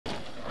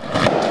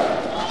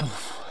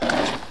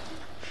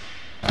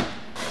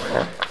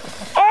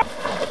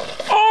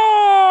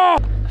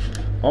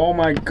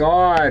my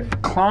god.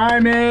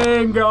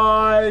 Climbing,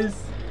 guys.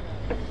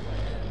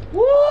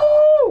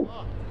 Woo!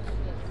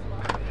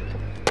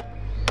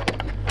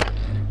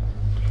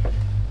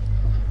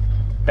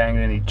 Banged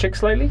any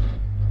chicks lately?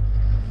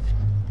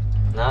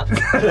 Nah.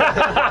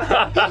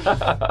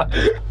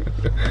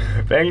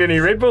 Banged any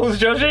Red Bulls,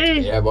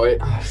 Joshy? Yeah, boy.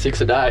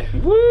 6 a day.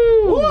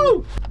 Woo!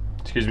 Woo!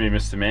 Excuse me,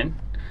 Mr. Man.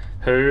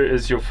 Who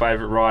is your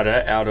favourite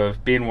rider out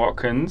of Ben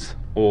Watkins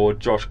or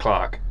Josh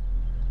Clark?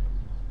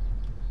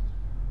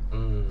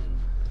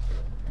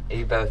 Are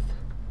you both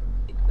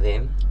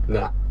them?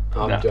 Nah,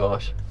 I'm Nah.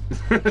 Josh.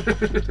 And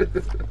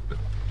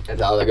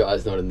the other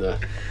guy's not in there.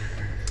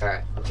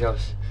 Alright,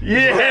 Josh.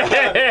 Yeah!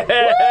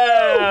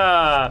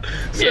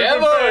 Yeah,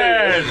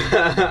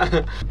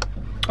 boy!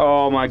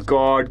 Oh my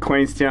god,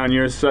 Queenstown,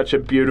 you're such a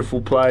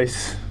beautiful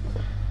place.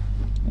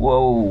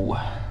 Whoa.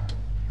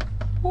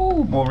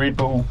 Ooh, more Red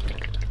Bull.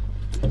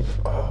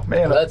 Oh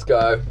man, Let's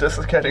go.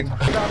 dislocating.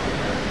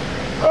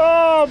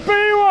 Oh,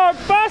 B-Walk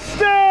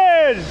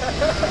busted!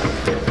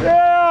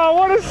 Yeah,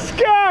 what a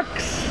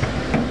scucks!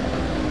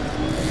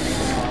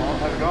 Oh,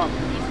 how's it going?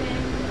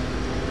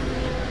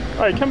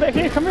 Hey, come back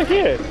here, come back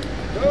here.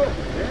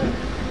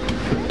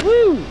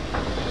 Woo!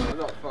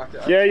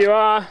 Yeah, you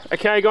are.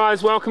 Okay,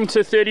 guys, welcome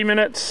to 30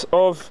 minutes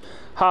of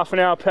half an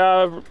hour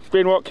power.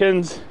 Ben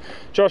Watkins,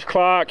 Josh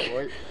Clark,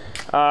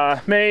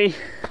 me.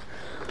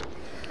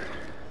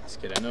 Let's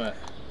get into it.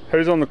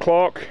 Who's on the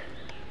clock?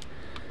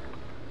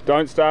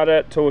 Don't start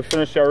it till we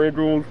finish our red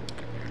rule.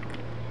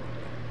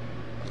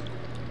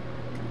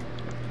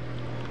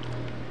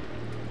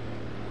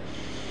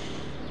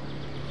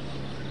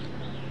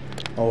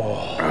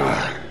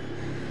 Oh.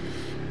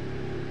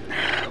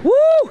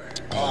 Woo!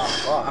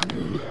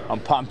 I'm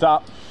pumped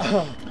up.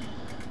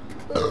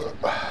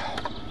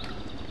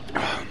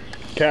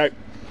 Okay.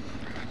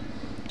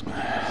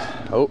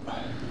 Oh.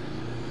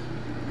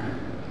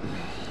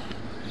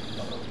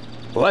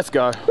 Let's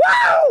go.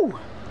 Woo!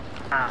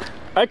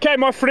 Okay,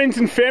 my friends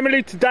and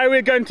family, today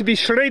we're going to be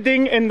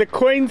shredding in the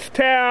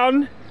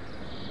Queenstown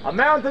A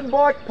mountain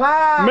bike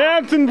park!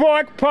 mountain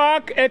bike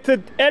park at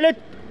an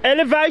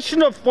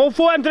elevation of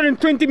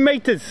 420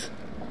 meters.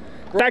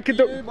 Take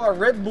it, by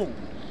Red Bull.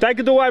 take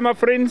it away, my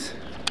friends.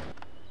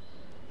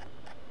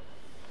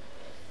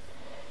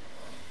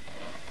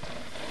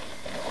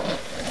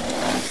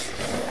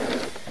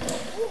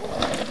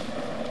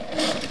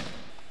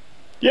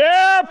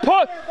 Yeah,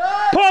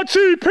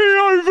 Potsy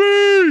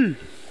POV!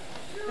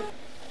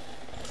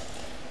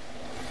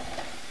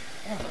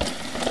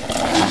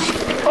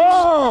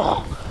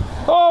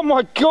 Oh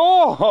my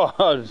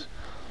god!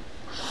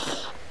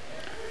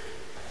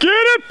 Get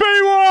it,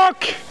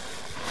 B-Walk!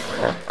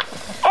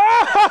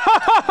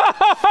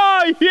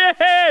 Oh,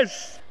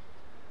 yes!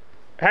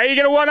 How you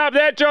gonna one-up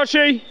that,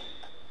 Joshy?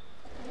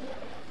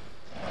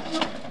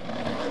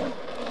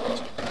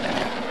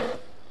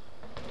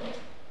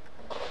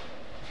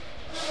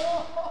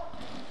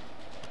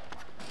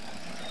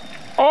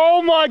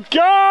 Oh my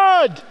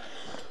god!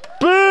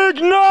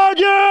 Big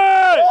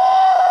Nugget!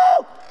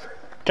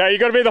 Okay, you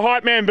gotta be the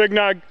hype man, Big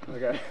Nug.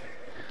 Okay.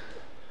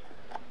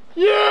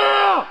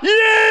 Yeah!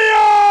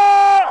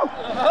 Yeah!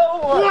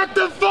 What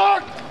the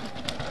fuck?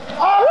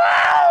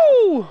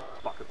 Woo!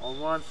 Fucking on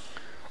one.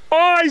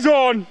 Eyes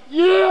on!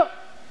 Yeah!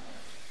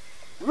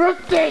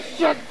 Rip this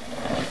shit!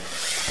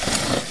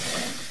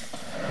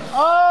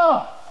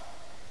 Oh!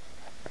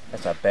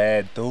 That's a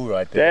bad tool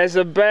right there. That's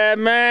a bad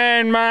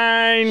man,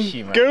 man.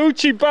 Shit, man.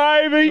 Gucci,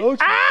 baby.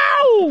 Gucci.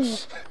 Ow!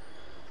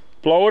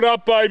 Blow it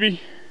up,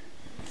 baby.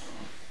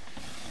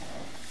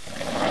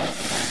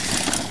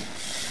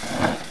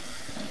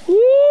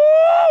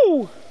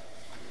 Woo!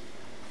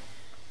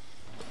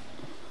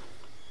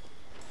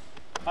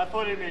 I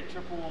thought he meant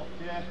triple off,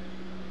 yeah.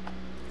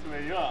 That's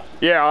where you are.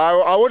 Yeah,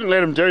 I wouldn't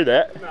let him do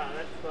that. No,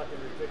 that's fucking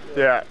ridiculous.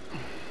 Yeah.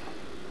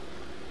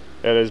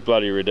 That is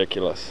bloody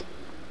ridiculous.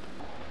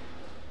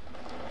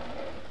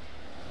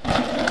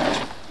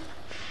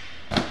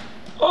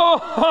 Oh!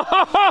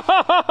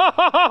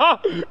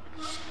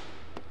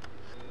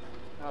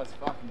 That was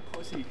fucking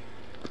pussy.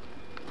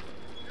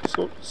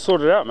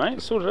 Sort it out,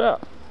 mate. Sort it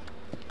out.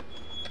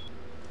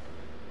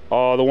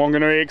 Oh, the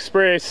Wanganui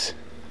Express.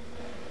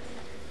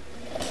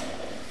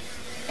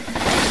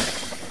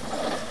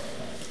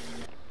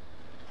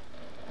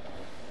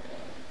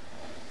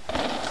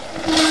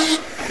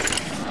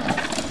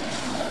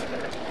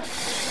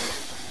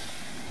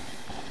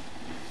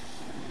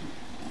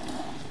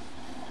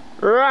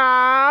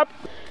 Rap!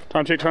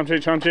 Time check, time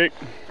check, time check.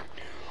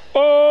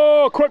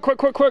 Oh, quick, quick,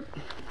 quick, quick.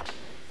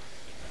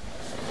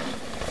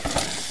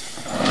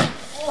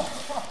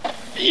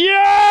 Yo!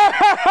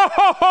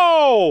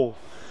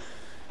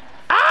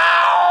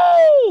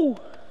 Ow!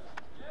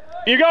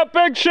 You got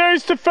big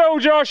shoes to fill,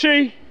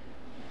 Joshy.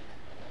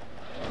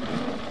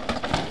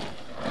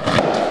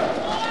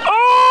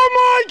 Oh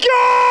my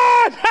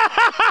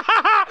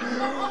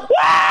God!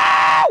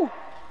 Wow!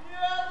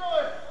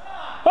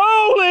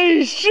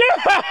 Holy shit!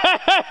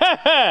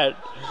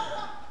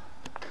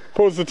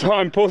 Pause the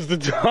time, pause the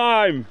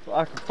time.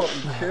 Fucking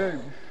fucking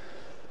cube.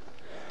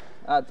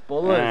 That's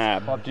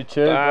bullets. Popped your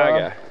tube, bro.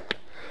 Bugger.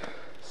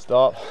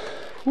 Stop.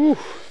 Whew.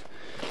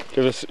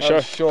 Give us a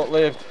show.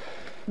 Short-lived.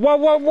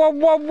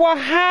 What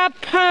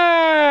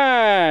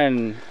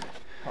happened?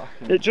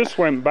 It just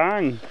went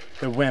bang.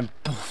 It went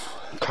poof.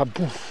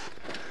 Kaboof.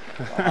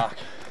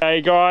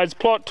 Hey guys,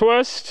 plot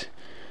twist.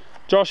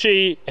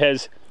 Joshy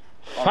has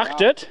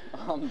fucked it.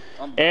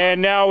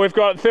 And now we've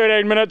got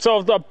 13 minutes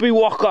of the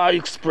Biwaka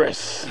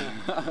Express.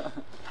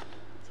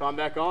 Time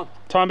back on.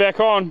 Time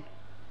back on.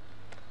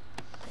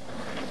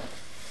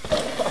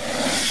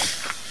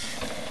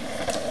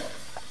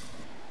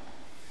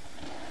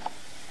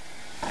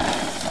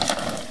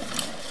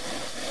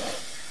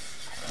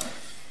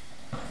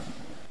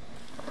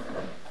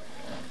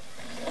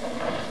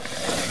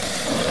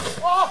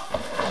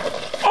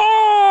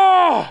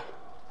 Oh!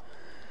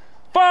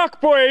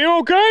 Fuck, boy, are you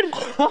all good?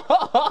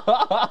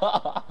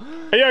 Are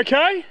you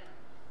okay?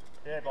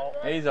 Yeah, Bolt.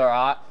 He's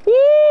alright.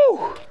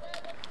 Woo!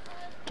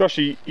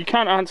 Joshy, you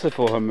can't answer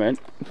for him, man.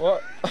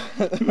 What?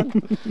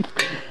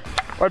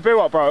 Wait, be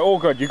what, bro? All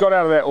good. You got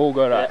out of that all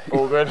good, eh?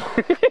 All good.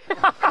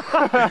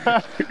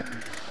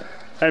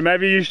 Hey,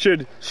 maybe you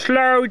should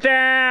slow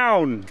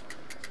down.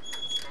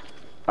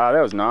 Ah,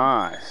 that was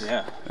nice.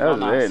 Yeah. That was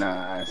very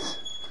nice.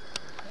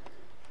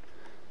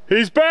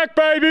 He's back,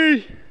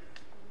 baby!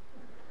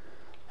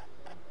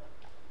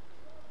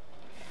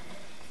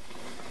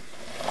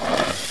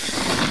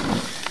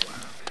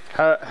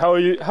 How are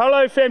you?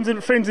 Hello, friends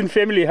and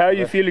family. How are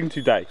you feeling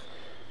today?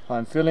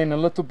 I'm feeling a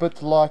little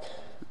bit like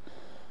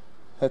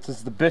that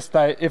is the best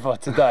day ever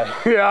today.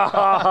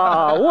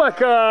 Yeah,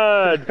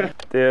 wicked!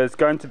 There's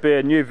going to be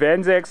a new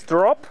Vanzax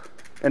drop,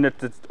 and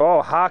it's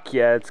oh heck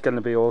yeah, it's going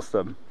to be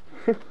awesome.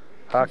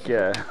 Heck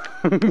yeah.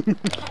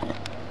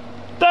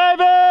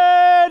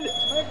 David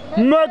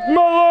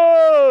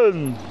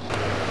McMillan!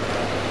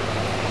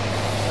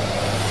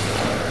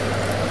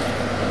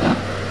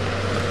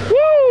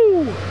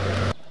 Woo!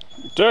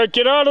 Dude,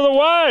 get out of the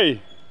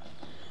way!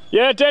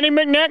 Yeah, Danny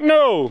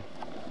McNacknell!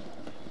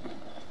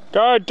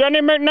 Go,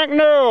 Danny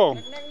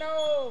McNacknell!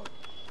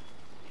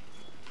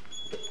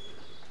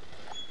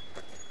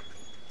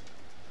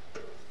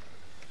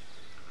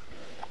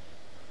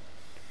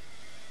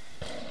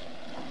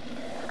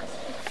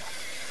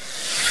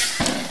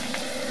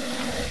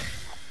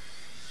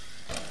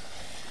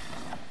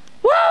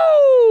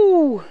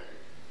 Woo!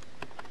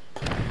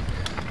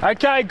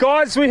 Okay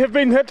guys, we have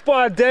been hit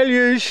by a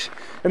deluge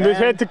and we've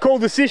had to call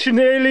the session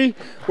early.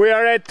 We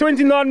are at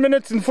 29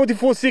 minutes and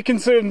 44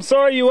 seconds, so I'm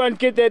sorry you won't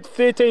get that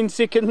 13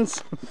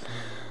 seconds.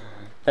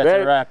 That's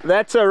a wrap.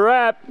 That's a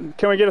wrap.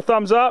 Can we get a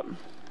thumbs up?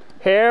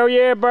 Hell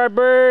yeah,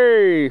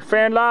 baby!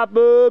 Fan life,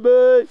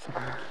 baby!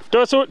 Do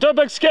a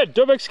big skid,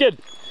 do a big skid.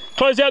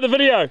 Close out the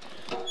video.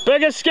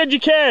 Biggest skid you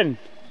can.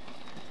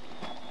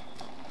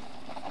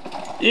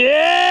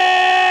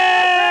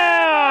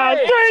 Yeah!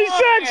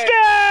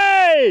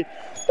 360!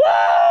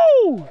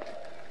 Woo!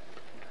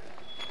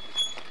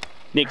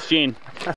 Next gen.